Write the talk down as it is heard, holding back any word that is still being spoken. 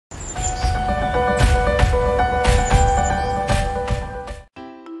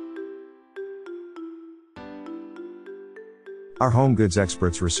Our home goods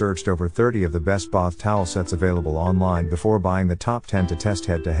experts researched over 30 of the best bath towel sets available online before buying the top 10 to test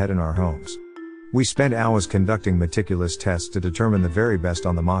head-to-head in our homes. We spent hours conducting meticulous tests to determine the very best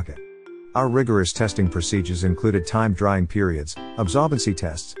on the market. Our rigorous testing procedures included timed drying periods, absorbency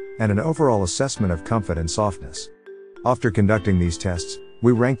tests, and an overall assessment of comfort and softness. After conducting these tests,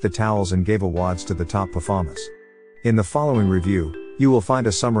 we ranked the towels and gave awards to the top performers. In the following review, you will find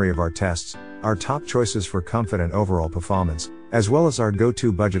a summary of our tests, our top choices for comfort and overall performance, as well as our go-to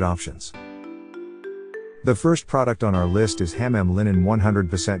budget options. The first product on our list is Hammam Linen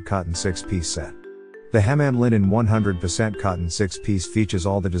 100% Cotton 6-piece set. The Hammam Linen 100% Cotton 6-piece features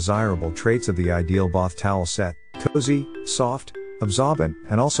all the desirable traits of the ideal bath towel set: cozy, soft, absorbent,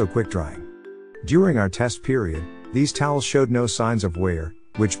 and also quick drying. During our test period, these towels showed no signs of wear,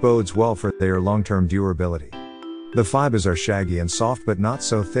 which bodes well for their long-term durability. The fibers are shaggy and soft but not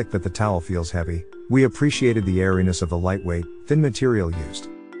so thick that the towel feels heavy. We appreciated the airiness of the lightweight, thin material used.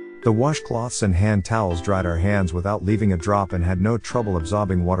 The washcloths and hand towels dried our hands without leaving a drop and had no trouble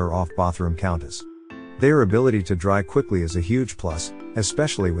absorbing water off bathroom counters. Their ability to dry quickly is a huge plus,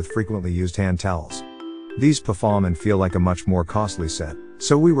 especially with frequently used hand towels. These perform and feel like a much more costly set,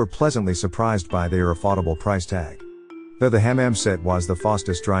 so we were pleasantly surprised by their affordable price tag. Though the Hammam set was the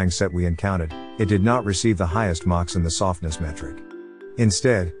fastest drying set we encountered, it did not receive the highest marks in the softness metric.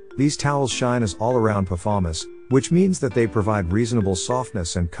 Instead, these towels shine as all-around performers, which means that they provide reasonable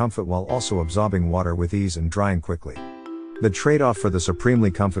softness and comfort while also absorbing water with ease and drying quickly. The trade-off for the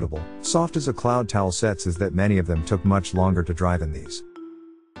supremely comfortable, soft as a cloud towel sets is that many of them took much longer to dry than these.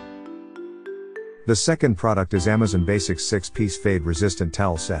 The second product is Amazon Basics 6-piece fade-resistant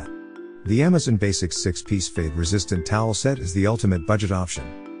towel set. The Amazon Basics 6-piece fade-resistant towel set is the ultimate budget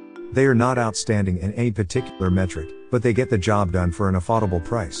option. They are not outstanding in any particular metric, but they get the job done for an affordable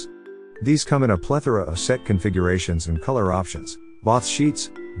price. These come in a plethora of set configurations and color options: bath sheets,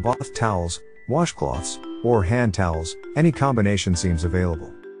 bath towels, washcloths, or hand towels. Any combination seems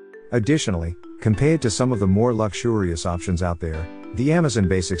available. Additionally, compared to some of the more luxurious options out there, the Amazon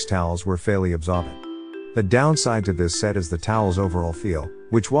Basics towels were fairly absorbent. The downside to this set is the towel's overall feel,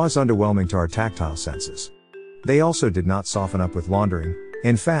 which was underwhelming to our tactile senses. They also did not soften up with laundering.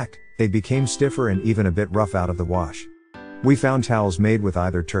 In fact, they became stiffer and even a bit rough out of the wash. We found towels made with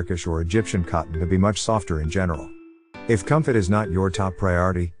either Turkish or Egyptian cotton to be much softer in general. If comfort is not your top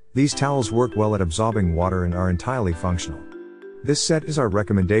priority, these towels work well at absorbing water and are entirely functional. This set is our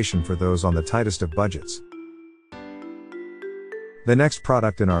recommendation for those on the tightest of budgets. The next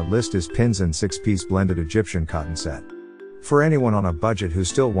product in our list is Pinzon 6-piece blended Egyptian cotton set. For anyone on a budget who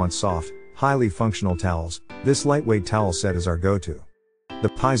still wants soft, highly functional towels, this lightweight towel set is our go-to. The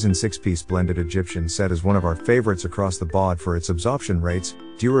Pinzon 6-piece blended Egyptian set is one of our favorites across the board for its absorption rates,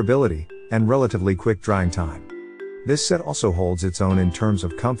 durability, and relatively quick drying time. This set also holds its own in terms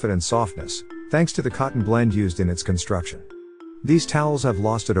of comfort and softness, thanks to the cotton blend used in its construction. These towels have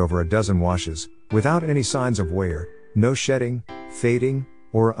lasted over a dozen washes, without any signs of wear, no shedding, fading,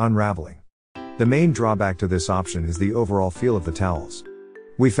 or unraveling. The main drawback to this option is the overall feel of the towels.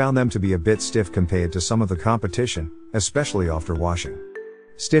 We found them to be a bit stiff compared to some of the competition, especially after washing.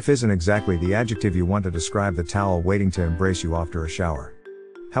 Stiff isn't exactly the adjective you want to describe the towel waiting to embrace you after a shower.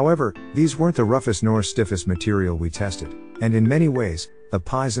 However, these weren't the roughest nor stiffest material we tested, and in many ways, the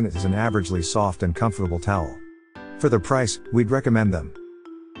Pinzon is an averagely soft and comfortable towel. For the price, we'd recommend them.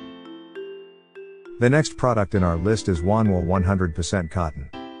 The next product in our list is Wonwo 100% Cotton.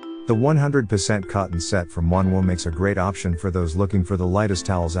 The 100% cotton set from Wonwo makes a great option for those looking for the lightest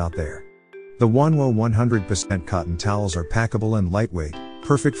towels out there. The Wonwo 100% cotton towels are packable and lightweight,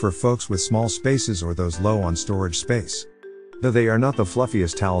 perfect for folks with small spaces or those low on storage space. Though they are not the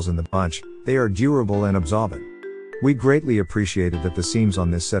fluffiest towels in the bunch, they are durable and absorbent. We greatly appreciated that the seams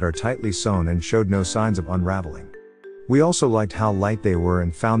on this set are tightly sewn and showed no signs of unraveling. We also liked how light they were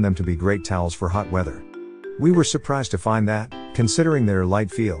and found them to be great towels for hot weather. We were surprised to find that, considering their light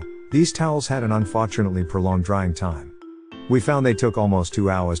feel, these towels had an unfortunately prolonged drying time. We found they took almost 2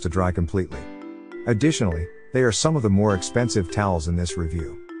 hours to dry completely. Additionally, they are some of the more expensive towels in this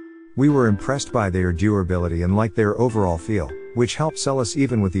review. We were impressed by their durability and liked their overall feel, which helped sell us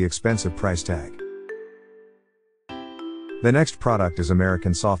even with the expensive price tag. The next product is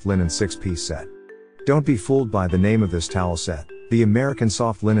American Soft Linen 6-piece set. Don't be fooled by the name of this towel set. The American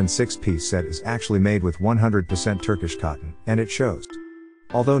Soft Linen 6-piece set is actually made with 100% Turkish cotton, and it shows.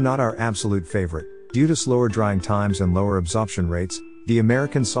 Although not our absolute favorite, due to slower drying times and lower absorption rates, the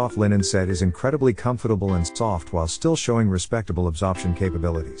American Soft Linen set is incredibly comfortable and soft while still showing respectable absorption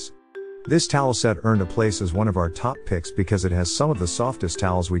capabilities. This towel set earned a place as one of our top picks because it has some of the softest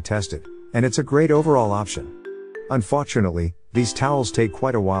towels we tested, and it's a great overall option. Unfortunately, these towels take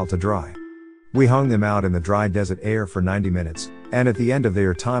quite a while to dry. We hung them out in the dry desert air for 90 minutes, and at the end of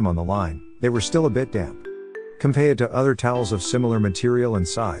their time on the line, they were still a bit damp. Compared to other towels of similar material and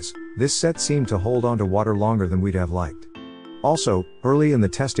size, this set seemed to hold on to water longer than we'd have liked. Also, early in the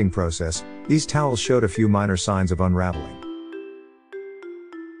testing process, these towels showed a few minor signs of unraveling.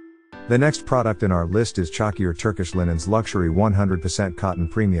 The next product in our list is Chakir Turkish Linen's luxury 100% cotton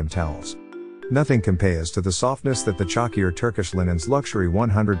premium towels. Nothing compares to the softness that the Chakir Turkish Linen's luxury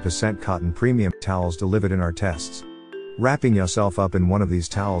 100% cotton premium towels delivered in our tests. Wrapping yourself up in one of these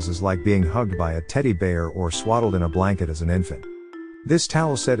towels is like being hugged by a teddy bear or swaddled in a blanket as an infant. This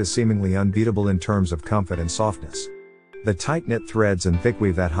towel set is seemingly unbeatable in terms of comfort and softness. The tight-knit threads and thick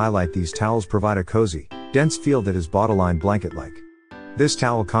weave that highlight these towels provide a cozy, dense feel that is borderline blanket-like. This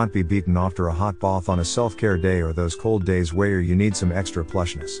towel can't be beaten after a hot bath on a self-care day or those cold days where you need some extra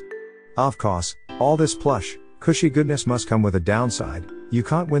plushness. Of course, all this plush, cushy goodness must come with a downside. You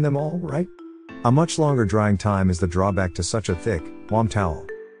can't win them all, right? A much longer drying time is the drawback to such a thick, warm towel.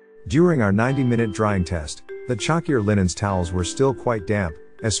 During our 90-minute drying test, the Chakir linen's towels were still quite damp,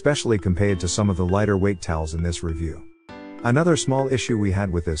 especially compared to some of the lighter weight towels in this review. Another small issue we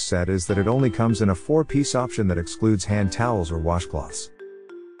had with this set is that it only comes in a 4-piece option that excludes hand towels or washcloths.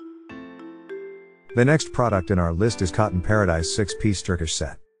 The next product in our list is Cotton Paradise 6-piece Turkish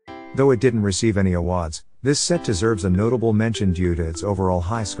set. Though it didn't receive any awards, this set deserves a notable mention due to its overall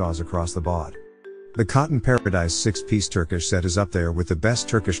high scores across the board. The Cotton Paradise 6-piece Turkish set is up there with the best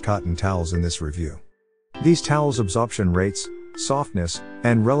Turkish cotton towels in this review. These towels' absorption rates, softness,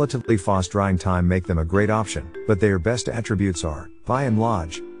 and relatively fast drying time make them a great option, but their best attributes are, by and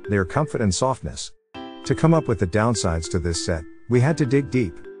large, their comfort and softness. To come up with the downsides to this set, we had to dig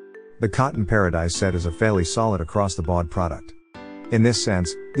deep. The Cotton Paradise set is a fairly solid across-the-board product. In this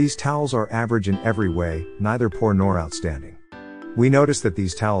sense, these towels are average in every way, neither poor nor outstanding. We noticed that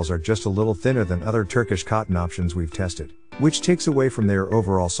these towels are just a little thinner than other Turkish cotton options we've tested, which takes away from their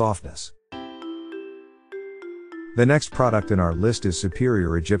overall softness. The next product in our list is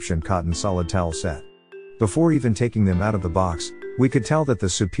Superior Egyptian Cotton Solid Towel Set. Before even taking them out of the box, we could tell that the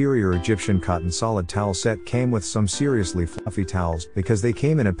Superior Egyptian Cotton Solid Towel Set came with some seriously fluffy towels because they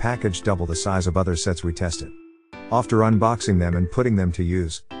came in a package double the size of other sets we tested. After unboxing them and putting them to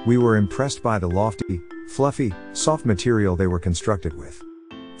use, we were impressed by the lofty, fluffy, soft material they were constructed with.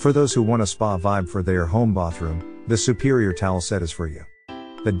 For those who want a spa vibe for their home bathroom, the Superior Towel Set is for you.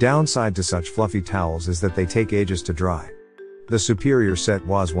 The downside to such fluffy towels is that they take ages to dry. The Superior set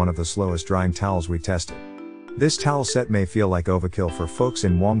was one of the slowest drying towels we tested. This towel set may feel like overkill for folks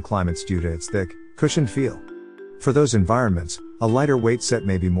in warm climates due to its thick, cushioned feel. For those environments, a lighter weight set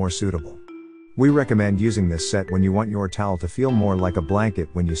may be more suitable. We recommend using this set when you want your towel to feel more like a blanket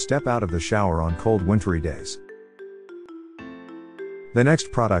when you step out of the shower on cold wintry days. The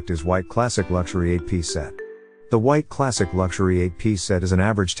next product is White Classic Luxury 8-piece set. The White Classic Luxury 8-piece set is an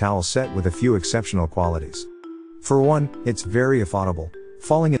average towel set with a few exceptional qualities. For one, it's very affordable,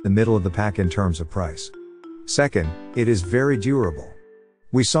 falling in the middle of the pack in terms of price. Second, it is very durable.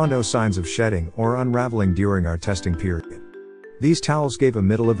 We saw no signs of shedding or unraveling during our testing period. These towels gave a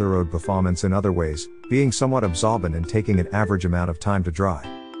middle-of-the-road performance in other ways, being somewhat absorbent and taking an average amount of time to dry.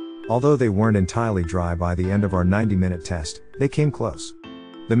 Although they weren't entirely dry by the end of our 90-minute test, they came close.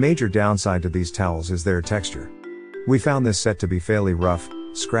 The major downside to these towels is their texture. We found this set to be fairly rough,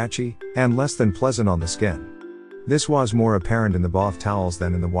 scratchy, and less than pleasant on the skin. This was more apparent in the bath towels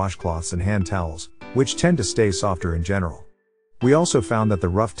than in the washcloths and hand towels, which tend to stay softer in general. We also found that the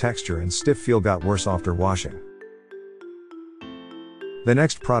rough texture and stiff feel got worse after washing. The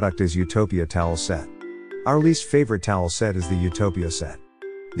next product is Utopia Towel Set. Our least favorite towel set is the Utopia set.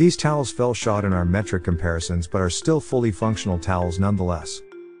 These towels fell short in our metric comparisons but are still fully functional towels nonetheless.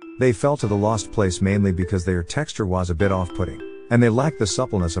 They fell to the lost place mainly because their texture was a bit off-putting, and they lacked the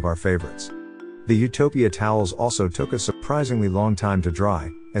suppleness of our favorites. The Utopia towels also took a surprisingly long time to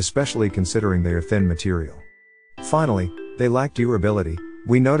dry, especially considering their thin material. Finally, they lacked durability.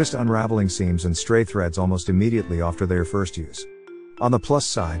 We noticed unraveling seams and stray threads almost immediately after their first use. On the plus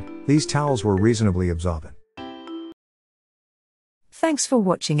side, these towels were reasonably absorbent. Thanks for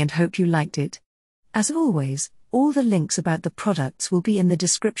watching and hope you liked it. As always, all the links about the products will be in the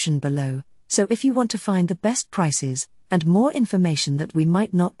description below, so if you want to find the best prices, and more information that we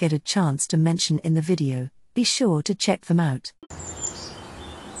might not get a chance to mention in the video, be sure to check them out.